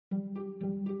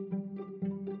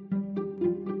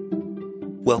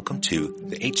Welcome to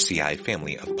the HCI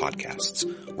family of podcasts.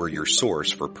 We're your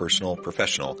source for personal,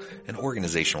 professional, and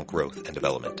organizational growth and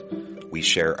development. We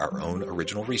share our own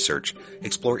original research,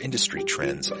 explore industry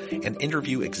trends, and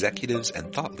interview executives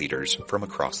and thought leaders from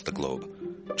across the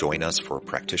globe. Join us for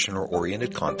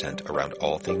practitioner-oriented content around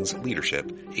all things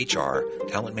leadership, HR,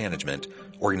 talent management,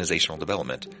 organizational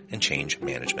development, and change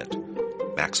management.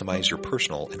 Maximize your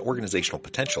personal and organizational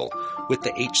potential with the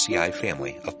HCI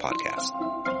family of podcasts.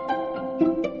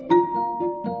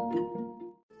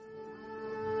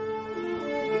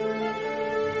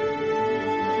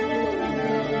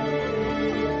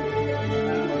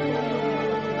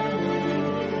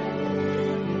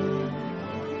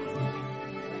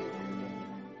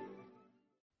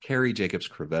 Cari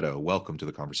Jacobs-Crovetto, welcome to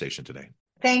the conversation today.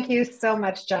 Thank you so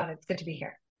much, John. It's good to be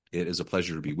here. It is a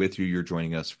pleasure to be with you. You're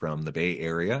joining us from the Bay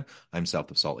Area. I'm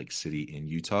south of Salt Lake City in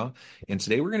Utah. And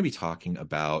today we're going to be talking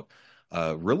about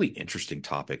a really interesting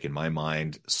topic in my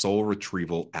mind, soul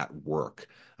retrieval at work.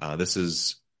 This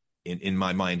is in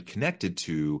my mind connected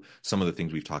to some of the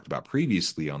things we've talked about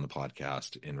previously on the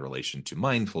podcast in relation to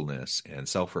mindfulness and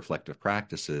self-reflective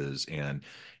practices and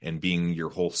being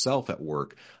your whole self at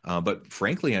work. But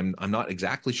frankly, I'm not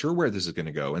exactly sure where this is going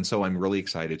to go. And so I'm really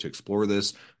excited to explore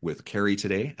this with Cari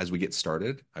today. As we get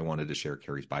started, I wanted to share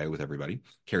Cari's bio with everybody.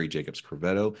 Cari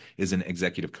Jacobs-Crovetto is an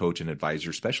executive coach and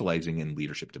advisor specializing in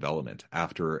leadership development.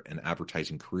 After an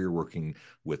advertising career working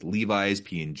with Levi's,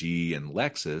 P&G, and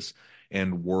Lexus,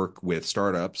 and work with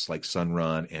startups like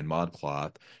Sunrun and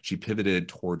ModCloth, she pivoted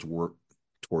towards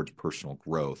personal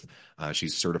growth.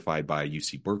 She's certified by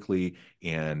UC Berkeley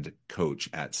and coach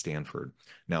at Stanford.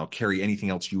 Now, Cari, anything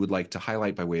else you would like to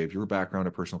highlight by way of your background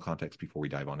or personal context before we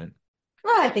dive on in?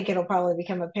 Well, I think it'll probably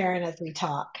become apparent as we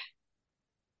talk.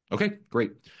 Okay,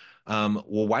 great. Well,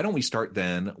 why don't we start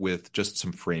then with just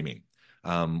some framing?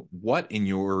 What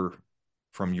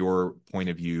from your point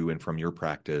of view and from your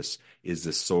practice is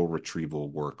this soul retrieval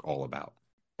work all about?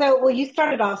 So, you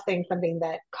started off saying something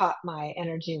that caught my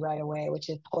energy right away, which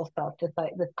is whole self, just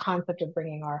like the concept of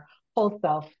bringing our whole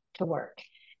self to work.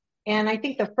 And I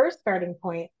think the first starting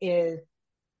point is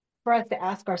for us to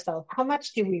ask ourselves, how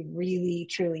much do we really,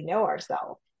 truly know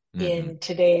ourselves? In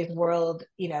today's world?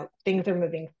 Things are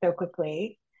moving so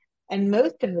quickly. And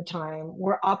most of the time,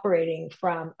 we're operating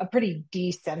from a pretty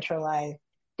decentralized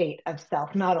state of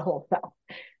self, not a whole self.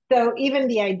 So even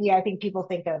the idea, I think people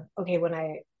think of, okay, when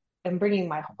I am bringing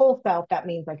my whole self, that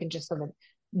means I can just sort of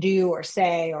do or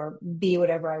say or be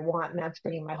whatever I want, and that's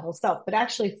bringing my whole self. But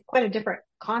actually, it's quite a different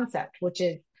concept, which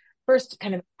is first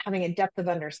kind of having a depth of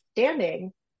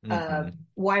understanding of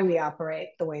why we operate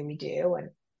the way we do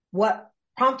and what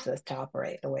prompts us to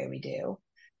operate the way we do.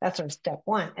 That's sort of step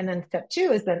one. And then step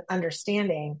two is then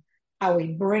understanding how we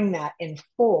bring that in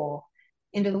full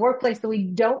into the workplace so we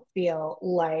don't feel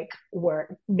like we're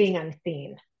being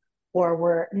unseen or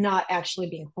we're not actually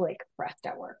being fully expressed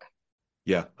at work.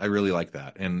 Yeah, I really like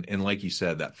that. And like you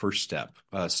said, that first step,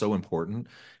 so important.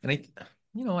 And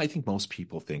I think most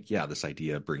people think, yeah, this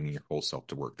idea of bringing your whole self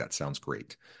to work, that sounds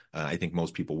great. I think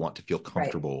most people want to feel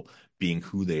comfortable being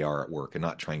who they are at work and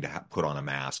not trying to put on a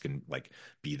mask and like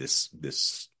be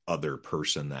this other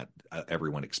person that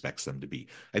everyone expects them to be.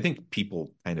 I think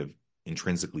people kind of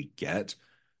intrinsically get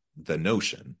the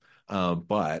notion,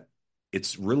 but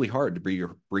it's really hard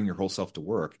to bring your whole self to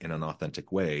work in an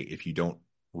authentic way if you don't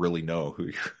really know who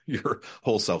your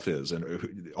whole self is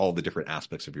and all the different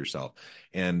aspects of yourself.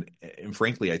 And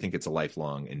frankly, I think it's a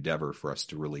lifelong endeavor for us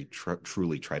to really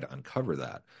truly try to uncover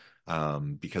that.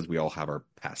 Because we all have our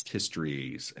past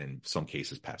histories, in some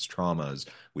cases past traumas.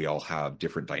 We all have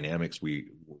different dynamics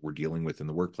we're dealing with in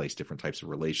the workplace, different types of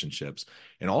relationships,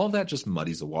 and all of that just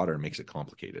muddies the water and makes it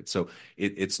complicated. So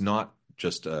it's not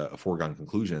just a foregone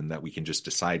conclusion that we can just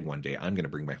decide one day, I'm going to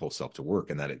bring my whole self to work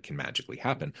and that it can magically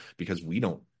happen, because we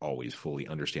don't always fully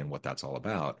understand what that's all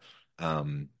about.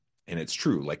 And it's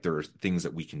true, like there are things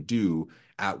that we can do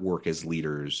at work as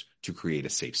leaders to create a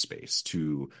safe space,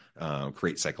 to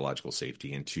create psychological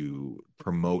safety, and to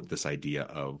promote this idea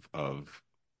of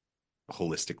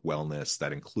holistic wellness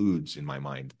that includes, in my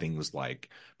mind, things like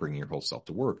bringing your whole self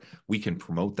to work. We can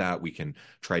promote that. We can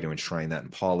try to enshrine that in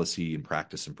policy and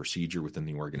practice and procedure within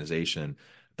the organization.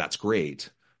 That's great.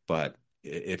 But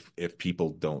if people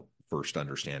don't first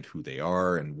understand who they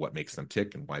are and what makes them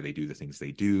tick and why they do the things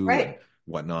they do and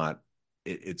whatnot,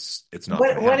 it's not.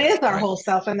 What is our whole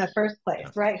self in the first place,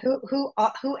 right?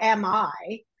 Who am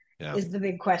I? Is the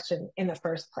big question in the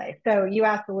first place. So you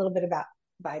asked a little bit about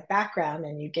my background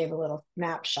and you gave a little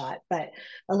snapshot, but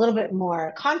a little bit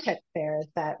more context there is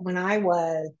that when I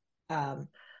was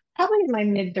probably in my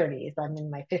mid 30s. I'm in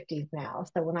my 50s now.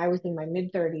 So when I was in my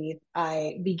mid 30s,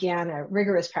 I began a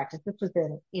rigorous practice. This was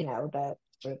in, the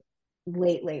sort of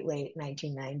late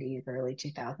 1990s, early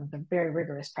 2000s, a very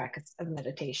rigorous practice of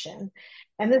meditation.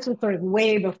 And this was sort of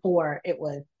way before it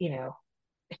was,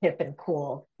 hip and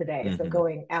cool today. So Hmm.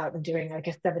 going out and doing like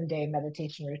a 7-day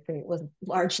meditation retreat was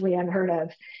largely unheard of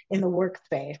in the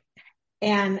workspace.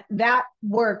 And that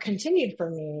work continued for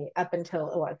me up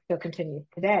until, well, it still continues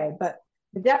today. But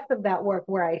the depth of that work,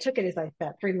 where I took it, is I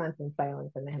spent 3 months in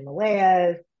silence in the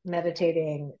Himalayas,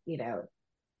 meditating,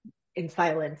 in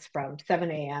silence from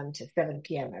 7 a.m. to 7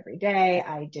 p.m. every day.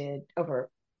 I did over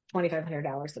 2,500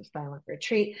 hours of silent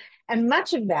retreat. And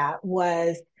much of that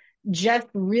was just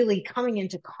really coming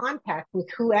into contact with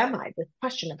who am I, this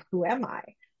question of who am I?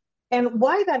 And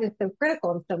why that is so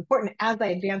critical and so important as I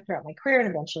advanced throughout my career and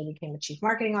eventually became a chief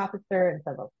marketing officer in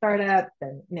several startups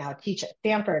and now teach at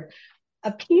Stanford.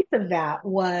 A piece of that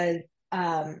was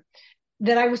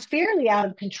that I was fairly out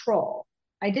of control.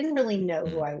 I didn't really know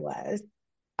who I was.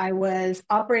 I was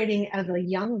operating as a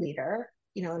young leader.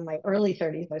 In my early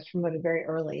 30s, I was promoted very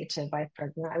early to vice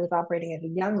president. I was operating as a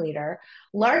young leader,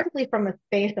 largely from a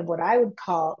space of what I would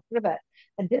call sort of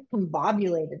a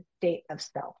discombobulated state of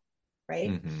self,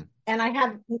 right? Hmm. And I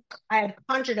had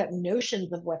conjured up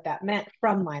notions of what that meant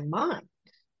from my mind.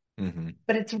 Hmm.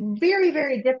 But it's very,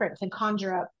 very different to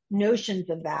conjure up notions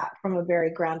of that from a very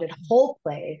grounded whole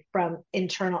place, from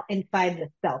internal, inside the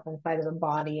self, inside of the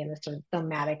body, and the sort of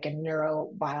somatic and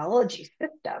neurobiology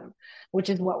system, which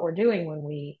is what we're doing when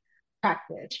we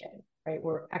practice it, right?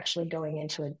 We're actually going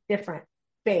into a different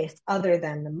space other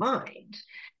than the mind.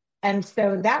 And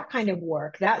so that kind of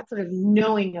work, that sort of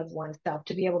knowing of oneself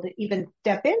to be able to even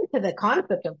step into the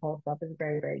concept of whole self is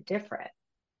very, very different.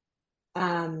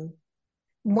 Um,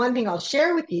 One thing I'll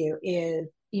share with you is,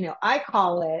 I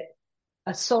call it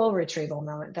a soul retrieval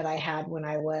moment that I had when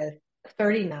I was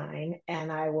 39.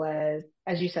 And I was,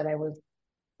 as you said, I was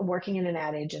working in an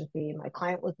ad agency. My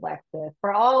client was Lexus.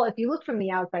 If you look from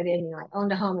the outside in, I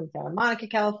owned a home in Santa Monica,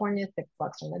 California, 6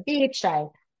 blocks from the beach. I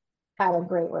had a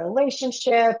great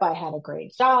relationship. I had a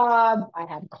great job. I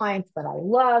had clients that I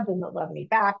loved and that loved me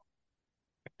back.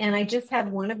 And I just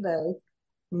had one of those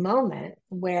moments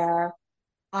where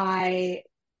I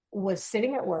was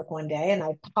sitting at work one day and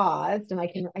I paused, and I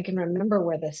can remember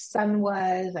where the sun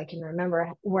was. I can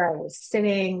remember where I was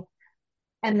sitting,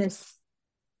 and this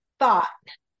thought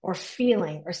or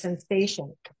feeling or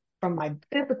sensation from my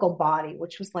physical body,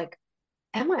 which was like,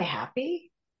 am I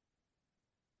happy?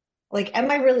 Like,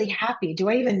 am I really happy? Do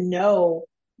I even know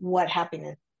what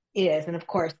happiness is? And of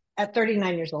course, at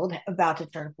 39 years old, about to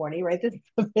turn 40, right? This is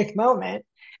a big moment.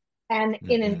 And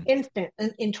in an Hmm. instant,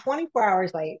 in 24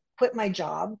 hours, I quit my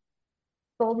job,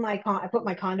 I put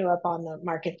my condo up on the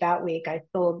market that week. I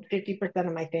sold 50%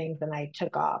 of my things and I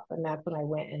took off. And that's when I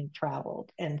went and traveled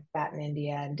and sat in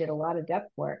India and did a lot of depth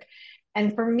work.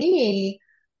 And for me,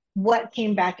 what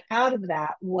came back out of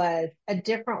that was a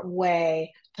different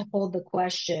way to hold the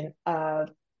question of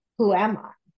who am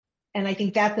I? And I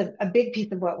think that's a big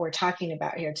piece of what we're talking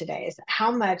about here today is how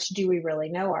much do we really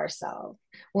know ourselves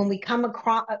when we come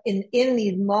across in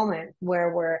these moments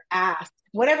where we're asked,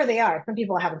 whatever they are. Some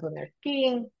people it happens when they're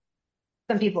skiing.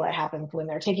 Some people it happens when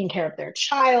they're taking care of their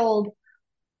child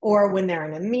or when they're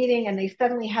in a meeting and they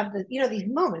suddenly have these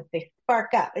moments, they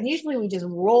spark up. And usually we just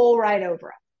roll right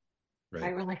over it. Right.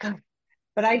 Right? We're like, oh,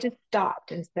 but I just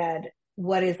stopped and said,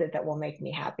 what is it that will make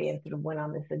me happy? And sort of went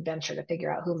on this adventure to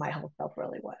figure out who my whole self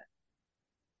really was.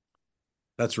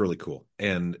 That's really cool.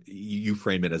 And you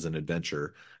frame it as an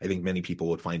adventure. I think many people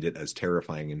would find it as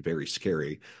terrifying and very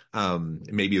scary.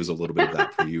 Maybe it was a little bit of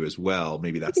that for you as well.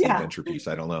 Maybe that's the Yeah. adventure piece.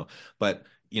 I don't know. But,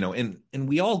 and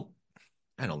we all,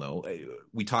 I don't know,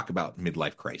 we talk about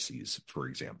midlife crises, for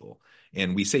example,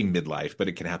 and we say midlife, but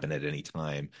it can happen at any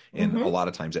time. And a Mm-hmm. lot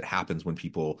of times it happens when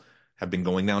people have been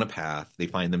going down a path. They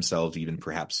find themselves even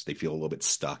perhaps they feel a little bit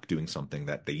stuck doing something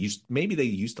that maybe they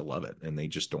used to love it and they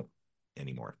just don't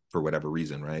anymore for whatever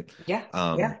reason, right? Yeah.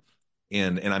 Um, Yeah.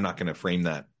 and I'm not going to frame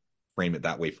it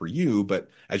that way for you, but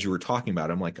as you were talking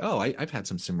about, I'm like, oh, I've had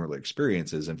some similar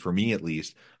experiences, and for me at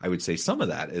least, I would say some of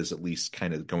that is at least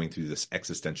kind of going through this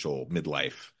existential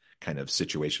midlife kind of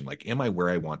situation. Like, am I where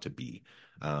I want to be?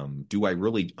 Do I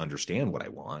really understand what I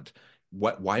want?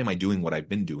 Why am I doing what I've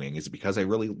been doing? Is it because I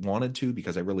really wanted to?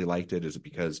 Because I really liked it? Is it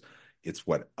because it's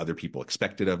what other people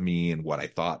expected of me and what I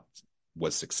thought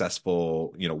was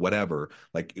successful, whatever.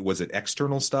 Like, was it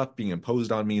external stuff being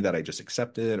imposed on me that I just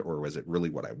accepted, or was it really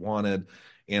what I wanted?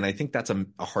 And I think that's a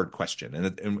hard question.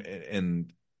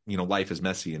 And life is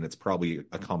messy and it's probably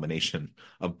a combination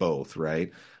of both,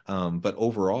 right? But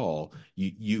overall,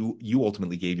 you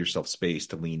ultimately gave yourself space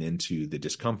to lean into the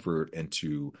discomfort and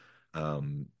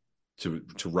um, to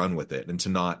run with it and to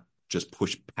not just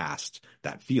push past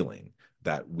that feeling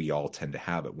that we all tend to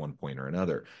have at one point or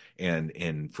another.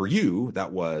 And for you,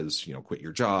 that was, quit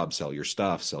your job, sell your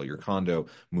stuff, sell your condo,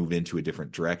 move into a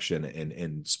different direction,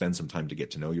 and spend some time to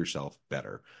get to know yourself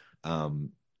better. Um,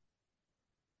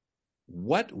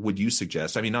 what would you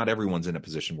suggest? I mean, not everyone's in a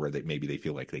position where maybe they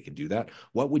feel like they can do that.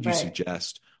 What would you Right.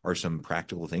 suggest are some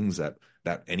practical things that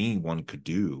anyone could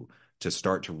do to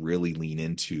start to really lean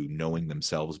into knowing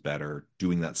themselves better,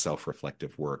 doing that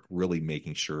self-reflective work, really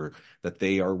making sure that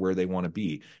they are where they want to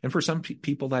be? And for some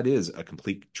people, that is a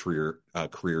complete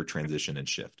career transition and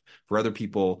shift. For other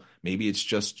people, maybe it's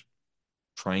just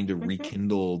trying to Mm-hmm.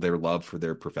 rekindle their love for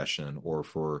their profession or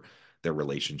for their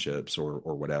relationships or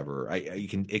whatever.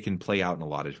 It can play out in a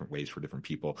lot of different ways for different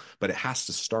people, but it has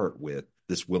to start with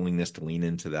this willingness to lean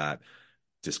into that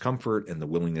discomfort and the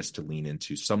willingness to lean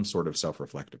into some sort of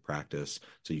self-reflective practice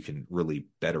so you can really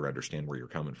better understand where you're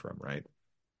coming from, right?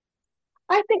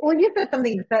 I think when you said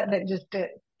something that just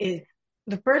is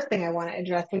the first thing I want to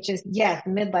address, which is yes,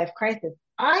 midlife crisis.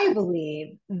 I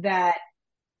believe that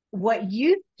what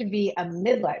used to be a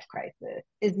midlife crisis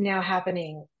is now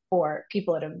happening for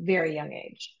people at a very young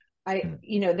age.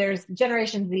 Mm, There's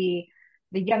Generation Z,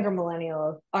 the younger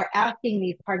millennials are asking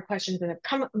these hard questions and have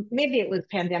come, maybe it was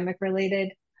pandemic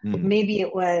related, mm,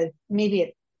 maybe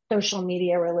it's social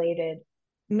media related,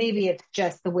 maybe it's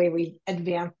just the way we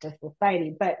advanced as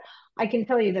society. But I can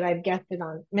tell you that I've guested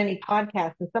on many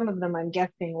podcasts, and some of them I'm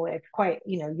guesting with quite,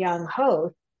 young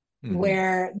hosts mm,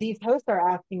 where these hosts are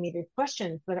asking me these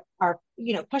questions that are,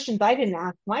 questions I didn't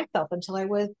ask myself until I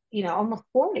was, almost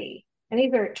 40. And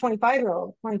these are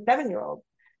 25-year-olds, 27-year-olds.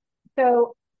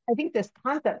 So I think this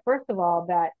concept, first of all,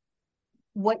 that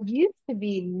what used to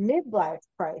be midlife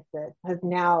crisis has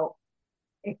now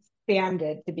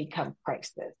expanded to become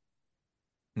crisis.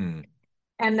 mm,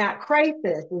 And that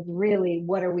crisis is really,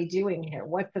 what are we doing here?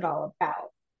 What's it all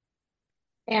about?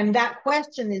 And that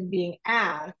question is being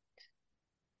asked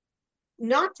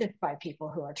not just by people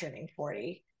who are turning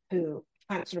 40, who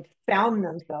kind of sort of found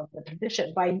themselves in a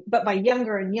position, but by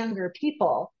younger and younger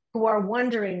people who are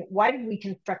wondering, why did we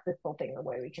construct this whole thing the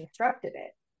way we constructed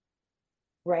it?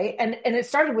 Right. And it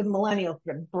started with millennials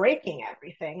sort of breaking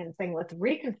everything and saying, let's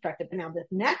reconstruct it. But now this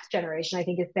next generation, I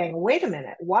think, is saying, wait a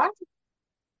minute, what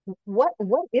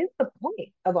is the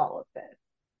point of all of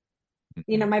this?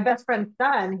 mm, My best friend's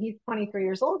son, he's 23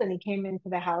 years old and he came into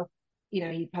the house,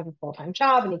 he has a full-time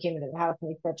job and he came into the house and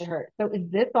he said to her, so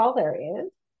is this all there is?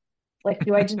 Like,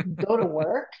 do I just go to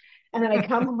work and then I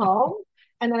come home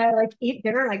and then I like eat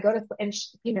dinner and I go to, and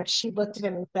she looked at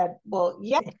him and said, well,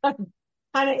 yeah,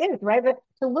 kind of is, right? But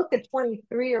to look at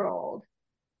 23-year-old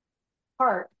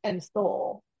heart and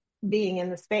soul being in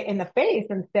the face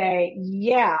and say,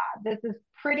 yeah, this is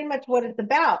pretty much what it's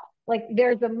about. Like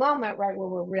there's a moment, right, where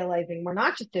we're realizing we're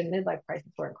not just in midlife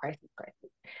crisis, we're in crisis.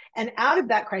 And out of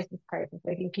that crisis, I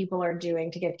think people are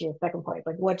doing, to get to your second point,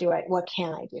 like what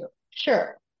can I do?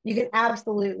 Sure. You can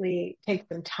absolutely take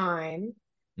some time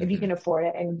if you can mm, afford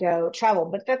it and go travel,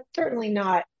 but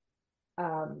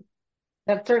um,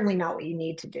 that's certainly not what you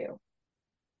need to do.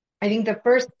 I think the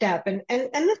first step, and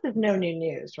this is no new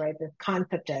news, right? This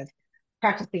concept of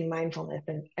practicing mindfulness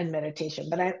and meditation,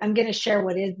 but I'm going to share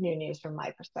what is new news from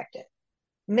my perspective.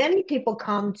 Many people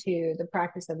come to the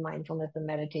practice of mindfulness and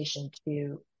meditation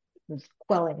to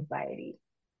quell anxiety,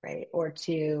 right? Or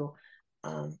to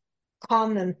um,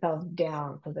 calm themselves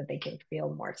down so that they can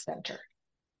feel more centered.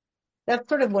 That's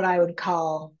sort of what I would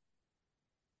call,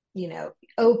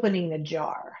 opening the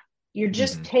jar. You're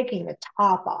just mm, taking the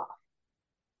top off,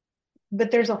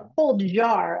 but there's a whole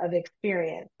jar of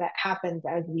experience that happens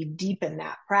as we deepen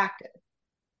that practice.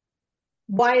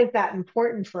 Why is that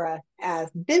important for us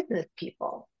as business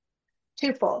people?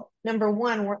 Twofold. Number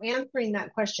one, we're answering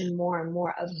that question more and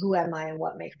more of who am I and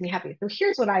what makes me happy. So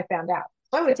here's what I found out.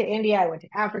 So I went to India, I went to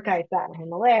Africa, I sat in the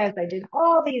Himalayas, I did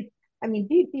all these,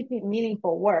 deep,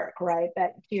 meaningful work, right?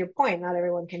 That to your point, not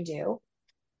everyone can do.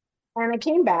 And I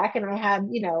came back and I had,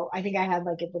 I think I had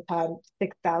like at the time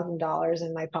 $6,000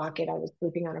 in my pocket. I was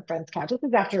sleeping on a friend's couch. This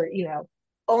is after,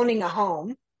 owning a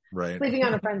home, right. sleeping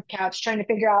on a friend's couch, trying to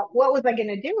figure out what was I going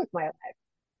to do with my life.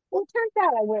 Well, it turns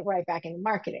out I went right back into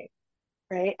marketing,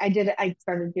 right? I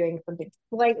started doing something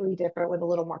slightly different with a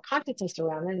little more consciousness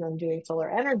around it. And I'm doing solar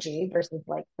energy versus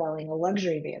like selling a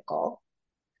luxury vehicle.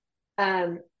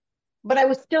 Um, but I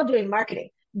was still doing marketing.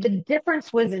 The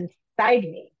difference was inside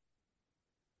me.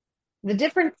 The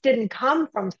difference didn't come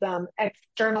from some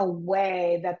external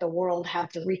way that the world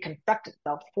had to reconstruct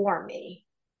itself for me.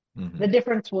 The Hmm.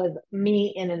 difference was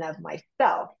me in and of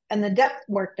myself. And the depth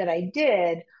work that I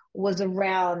did was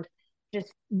around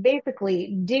just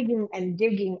basically digging and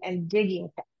digging and digging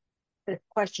this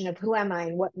question of who am I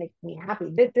and what makes me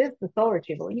happy. This is the soul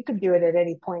retrieval. You could do it at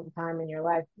any point in time in your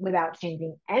life without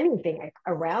changing anything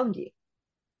around you,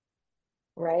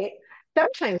 right?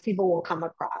 Sometimes people will come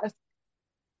across,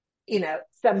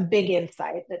 some big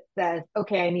insight that says,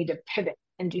 okay, I need to pivot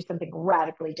and do something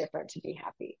radically different to be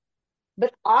happy.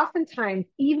 But oftentimes,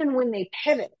 even when they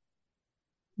pivot,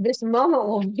 this moment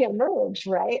will emerge,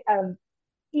 right?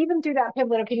 Even through that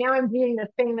pivot, okay, now I'm doing the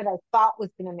thing that I thought was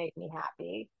going to make me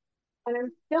happy, and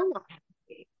I'm still not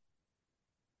happy.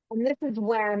 And this is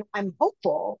when I'm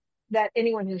hopeful that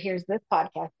anyone who hears this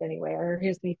podcast anyway, or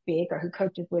hears me speak, or who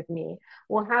coaches with me,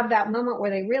 will have that moment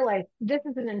where they realize this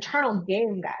is an internal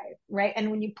game, guys, right?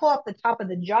 And when you pull up the top of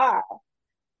the jar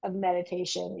of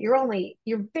meditation,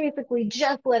 you're basically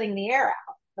just letting the air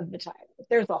out of the time.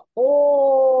 There's a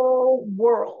whole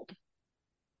world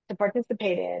to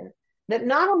participate in that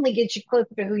not only gets you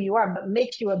closer to who you are, but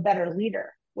makes you a better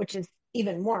leader, which is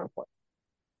even more important,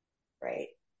 right?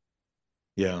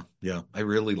 Yeah, yeah. I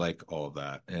really like all of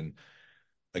that. And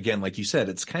again, like you said,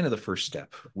 it's kind of the first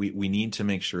step. We need to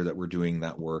make sure that we're doing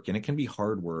that work, and it can be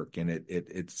hard work, and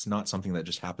it's not something that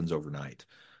just happens overnight.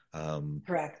 Um,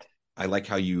 Correct. I like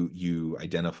how you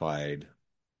identified,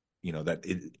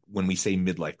 that when we say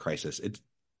midlife crisis,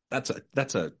 that's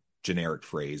a generic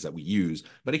phrase that we use,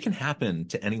 but it can happen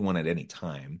to anyone at any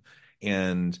time.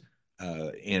 And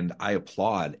and I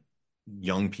applaud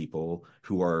young people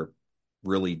who are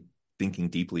really thinking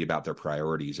deeply about their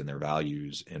priorities and their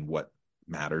values and what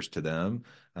matters to them.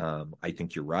 I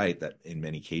think you're right that in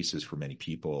many cases, for many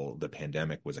people, the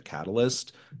pandemic was a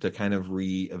catalyst to kind of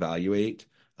reevaluate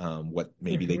what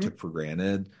maybe they Mm-hmm. took for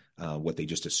granted, what they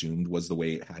just assumed was the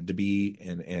way it had to be,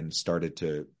 and started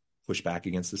to push back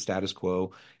against the status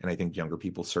quo. And I think younger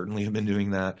people certainly have been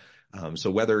doing that.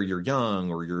 So whether you're young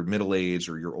or you're middle aged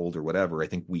or you're old or whatever, I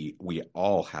think we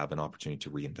all have an opportunity to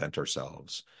reinvent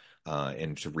ourselves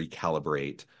and to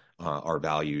recalibrate our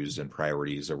values and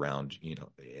priorities around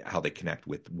how they connect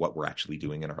with what we're actually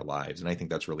doing in our lives. And I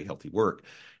think that's really healthy work.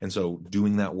 And so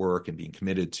doing that work and being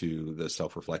committed to the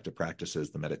self-reflective practices,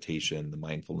 the meditation, the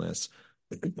mindfulness,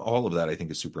 all of that I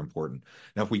think is super important.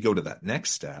 Now, if we go to that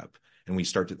next step and we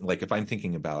start to, like, if I'm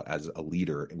thinking about as a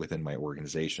leader within my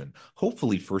organization,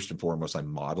 hopefully first and foremost I'm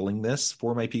modeling this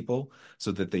for my people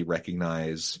so that they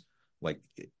recognize, like,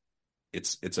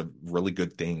 it's a really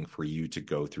good thing for you to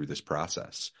go through this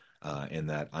process. And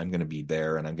that I'm going to be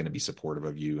there and I'm going to be supportive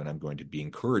of you and I'm going to be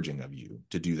encouraging of you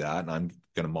to do that. And I'm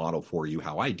going to model for you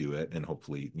how I do it. And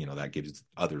hopefully, that gives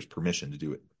others permission to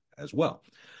do it as well.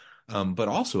 But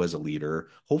also as a leader,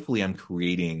 hopefully I'm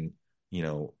creating, you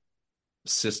know,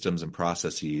 systems and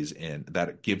processes and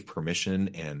that give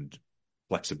permission and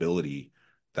flexibility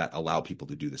that allow people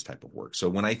to do this type of work. So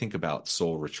when I think about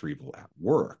soul retrieval at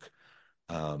work,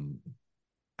 um,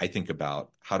 I think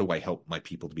about how do I help my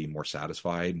people to be more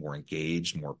satisfied, more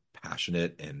engaged, more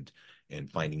passionate, and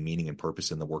finding meaning and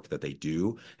purpose in the work that they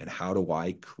do, and how do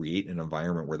I create an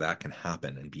environment where that can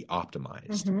happen and be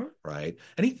optimized, Mm-hmm. right?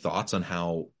 Any thoughts on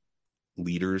how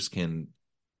leaders can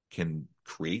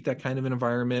create that kind of an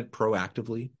environment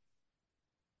proactively?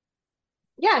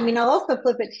 Yeah, I mean, I'll also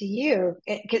flip it to you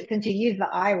since you use the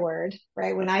I word,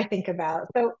 right? When I think about,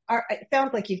 it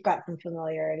sounds like you've got some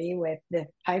familiarity with this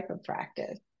type of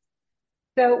practice.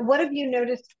 So, what have you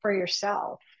noticed for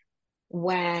yourself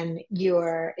when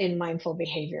you're in mindful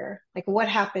behavior? Like, what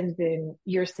happens in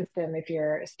your system if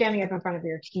you're standing up in front of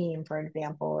your team, for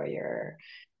example, or you're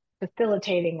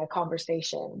facilitating a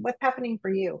conversation? What's happening for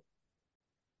you?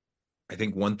 I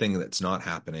think one thing that's not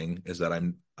happening is that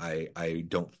I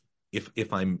don't,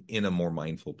 if I'm in a more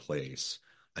mindful place,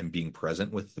 I'm being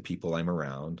present with the people I'm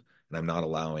around and I'm not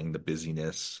allowing the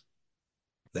busyness,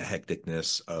 the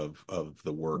hecticness of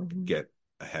the work Mm-hmm. get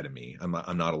ahead of me. Mm-hmm.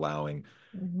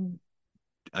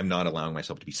 I'm not allowing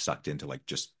myself to be sucked into like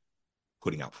just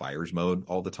putting out fires mode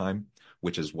all the time,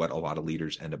 which is what a lot of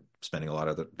leaders end up spending a lot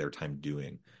of their time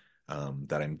doing.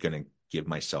 That I'm going to give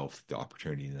myself the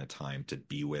opportunity and the time to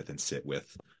be with and sit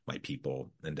with my people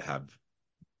and to have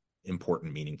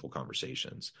important, meaningful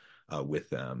conversations with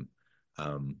them.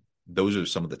 Um, those are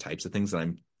some of the types of things that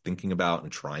I'm thinking about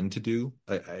and trying to do,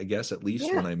 I guess, at least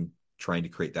Yeah. when I'm trying to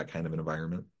create that kind of an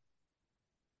environment.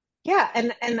 Yeah,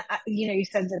 and you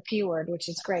said the P word, which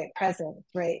is great, present,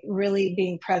 right? Really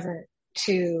being present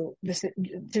to the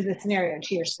scenario,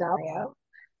 to your scenario,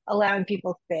 allowing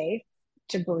people space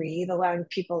to breathe, allowing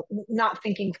people not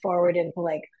thinking forward into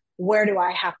like, where do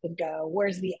I have to go?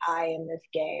 Where's the I in this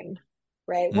game?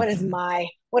 Right? Hmm.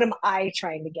 What am I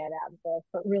trying to get out of this?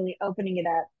 But really opening it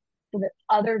up so that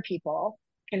other people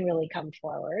can really come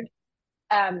forward.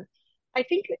 Um, I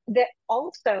think that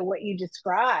also what you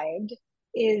described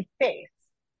is space,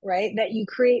 right? That you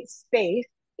create space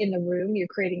in the room, you're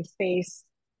creating space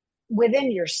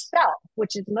within yourself,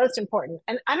 which is most important.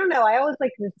 And I don't know, I always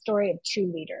like the story of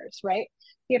two leaders, right?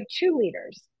 You have two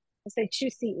leaders, let's say two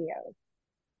CEOs.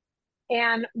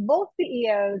 And both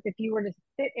CEOs, if you were to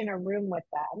sit in a room with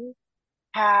them,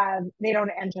 they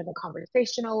don't enter the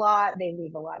conversation a lot. They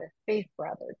leave a lot of space for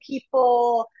other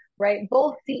people, right?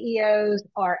 Both CEOs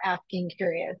are asking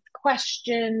curious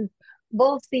questions.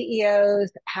 Both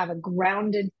CEOs have a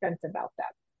grounded sense about them.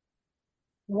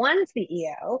 One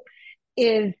CEO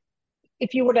is,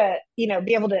 if you were to,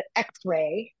 be able to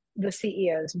x-ray the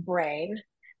CEO's brain,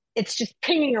 it's just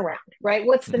pinging around, right?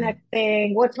 What's the Hmm. next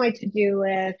thing? What's my to-do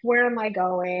list? Where am I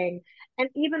going? And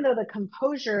even though the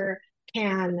composure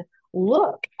can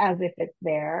look as if it's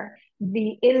there,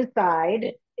 the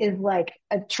inside is like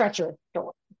a treacherous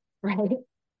storm, right?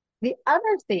 The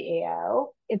other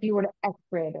CEO, if you were to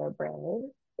x-ray their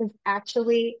brain, is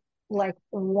actually like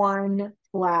one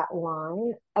flat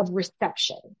line of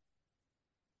reception.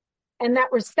 And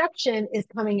that reception is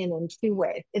coming in two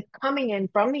ways. It's coming in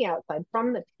from the outside,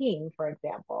 from the team, for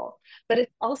example, but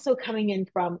it's also coming in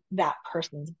from that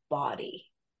person's body,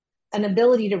 an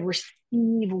ability to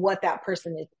receive what that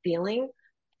person is feeling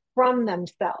from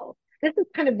themselves. This is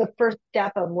kind of the first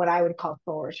step of what I would call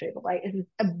soul retrieval, right? Is this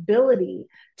ability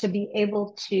to be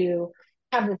able to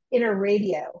have this inner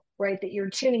radio, right, that you're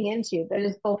tuning into that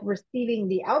is both receiving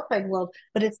the outside world,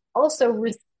 but it's also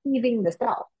receiving the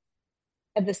self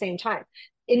at the same time.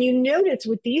 And you notice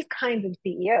with these kinds of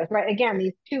CEOs, right? Again,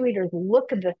 these two leaders look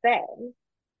the same,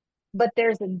 but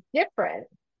there's a difference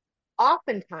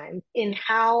oftentimes in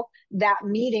how that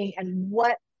meeting and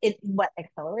what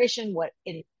acceleration,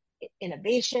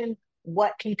 innovation,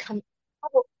 what can come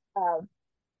out of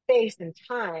space and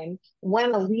time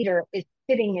when a leader is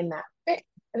sitting in that space.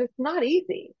 And it's not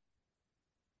easy,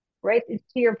 right? It's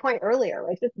to your point earlier,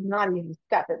 right? This is not an easy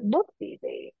step. It looks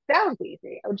easy, sounds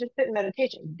easy. I would just sit in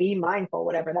meditation, be mindful,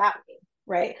 whatever that means,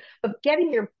 right? But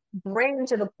getting your brain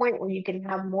to the point where you can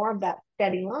have more of that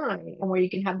steady line and where you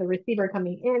can have the receiver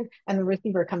coming in and the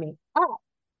receiver coming up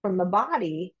from the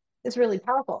body is really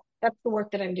powerful. That's the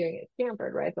work that I'm doing at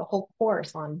Stanford, right? The whole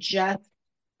course on just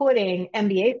putting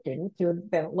MBA students who have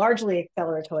been largely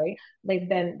acceleratory.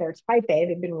 They're type A,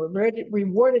 they've been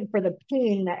rewarded for the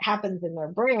pinging that happens in their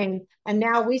brain. And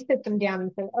now we sit them down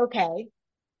and say, okay,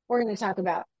 we're going to talk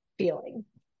about feeling.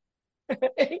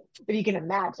 If you can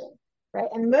imagine, right?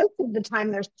 And most of the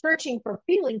time they're searching for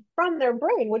feelings from their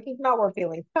brain, which is not where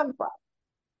feelings come from,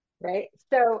 right?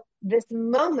 So this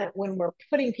moment when we're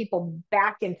putting people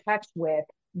back in touch with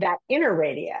that inner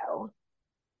radio,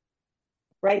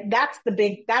 right? That's the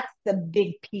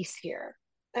big piece here.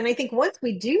 And I think once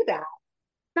we do that,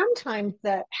 sometimes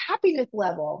the happiness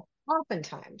level,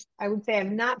 oftentimes, I would say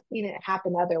I've not seen it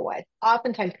happen otherwise.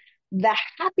 Oftentimes, the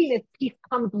happiness piece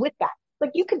comes with that.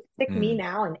 Like you could stick me Hmm.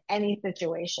 now in any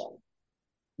situation.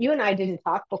 You and I didn't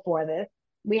talk before this.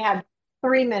 We had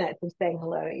 3 minutes of saying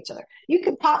hello to each other. You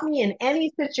could pop me in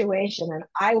any situation and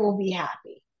I will be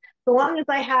happy. So long as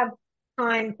I have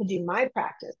time to do my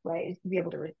practice, right? Is to be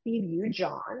able to receive you,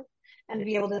 John, and to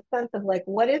be able to sense of like,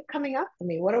 what is coming up for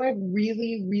me? What do I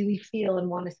really, really feel and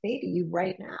want to say to you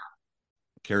right now?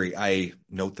 Cari, I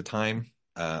note the time.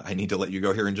 I need to let you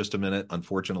go here in just a minute.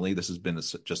 Unfortunately, this has been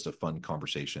just a fun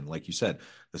conversation. Like you said,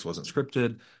 this wasn't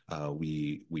scripted.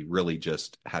 We really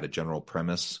just had a general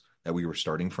premise that we were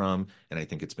starting from, and I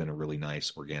think it's been a really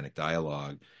nice organic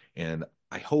dialogue. And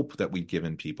I hope that we've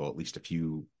given people at least a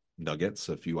few nuggets,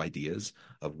 a few ideas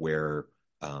of where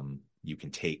you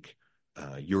can take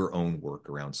your own work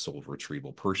around soul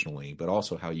retrieval personally, but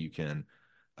also how you can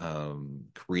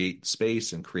create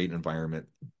space and create an environment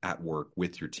at work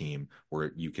with your team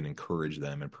where you can encourage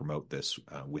them and promote this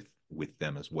with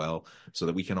them as well, so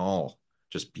that we can all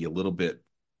just be a little bit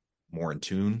more in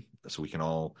tune, so we can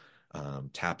all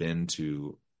tap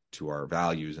into our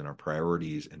values and our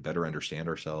priorities and better understand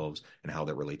ourselves and how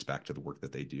that relates back to the work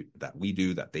that they do, that we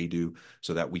do, that they do,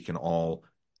 so that we can all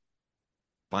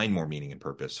find more meaning and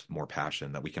purpose, more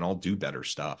passion, that we can all do better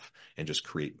stuff and just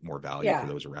create more value for Yeah.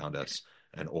 those around us.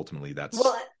 And ultimately, that's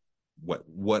Well,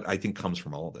 what I think comes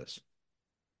from all of this.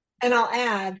 and I'll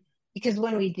add, because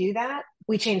when we do that,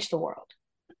 we change the world,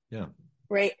 Yeah.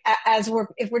 right?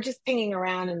 If we're just pinging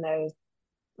around in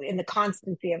the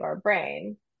constancy of our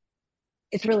brain,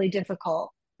 it's really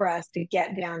difficult for us to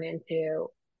get down into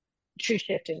true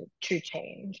shift and true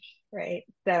change, right?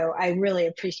 So I really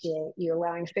appreciate you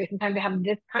allowing space and time to have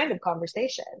this kind of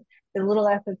conversation. It's a little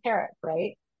esoteric,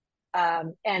 right?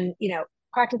 And,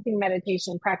 practicing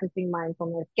meditation, practicing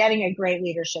mindfulness, getting a great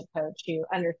leadership coach who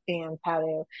understands how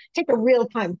to take a real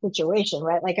time situation,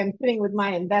 right? Like I'm sitting with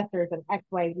my investors and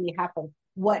XYZ happens.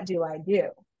 What do I do?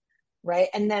 Right.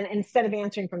 And then instead of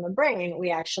answering from the brain,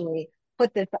 we actually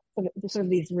put this sort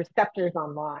of these receptors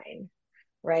online,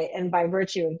 right? And by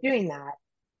virtue of doing that,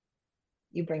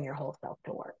 you bring your whole self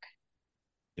to work.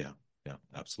 Yeah,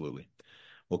 absolutely.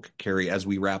 Well, Cari, as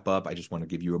we wrap up, I just want to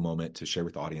give you a moment to share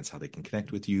with the audience how they can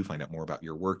connect with you, find out more about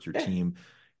your work, your team,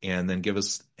 and then give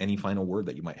us any final word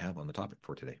that you might have on the topic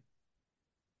for today.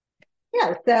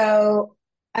 Yeah, so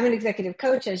I'm an executive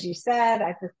coach, as you said.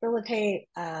 I facilitate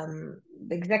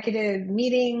executive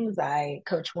meetings. I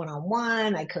coach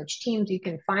one-on-one. I coach teams. You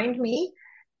can find me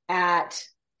at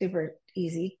super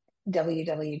easy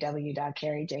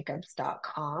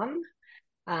www.carijacobs.com.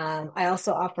 I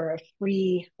also offer a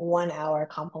free 1-hour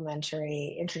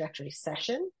complimentary introductory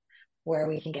session where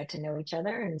we can get to know each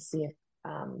other and see if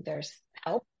there's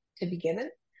help to be given.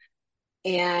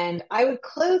 And I would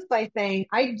close by saying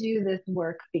I do this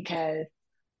work because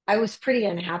I was pretty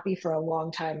unhappy for a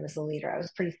long time as a leader. I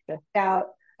was pretty stressed out.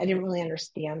 I didn't really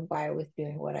understand why I was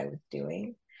doing what I was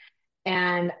doing.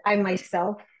 And I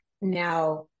myself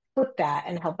now put that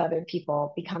and help other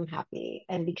people become happy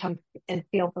and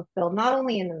feel fulfilled, not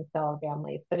only in themselves,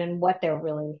 families, but in in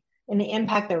the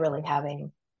impact they're really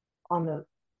having on the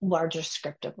larger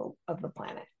script of the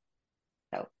planet.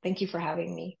 So thank you for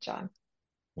having me, John.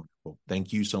 Wonderful.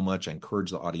 Thank you so much. I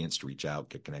encourage the audience to reach out,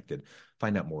 get connected,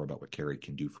 find out more about what Cari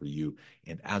can do for you.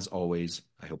 And as always,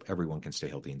 I hope everyone can stay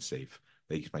healthy and safe.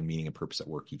 They can find meaning and purpose at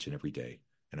work each and every day.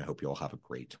 And I hope you all have a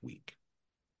great week.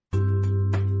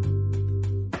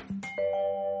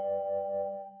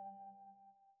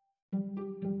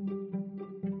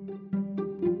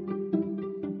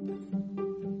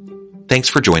 Thanks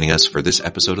for joining us for this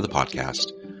episode of the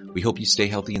podcast. We hope you stay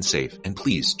healthy and safe, and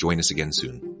please join us again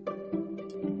soon.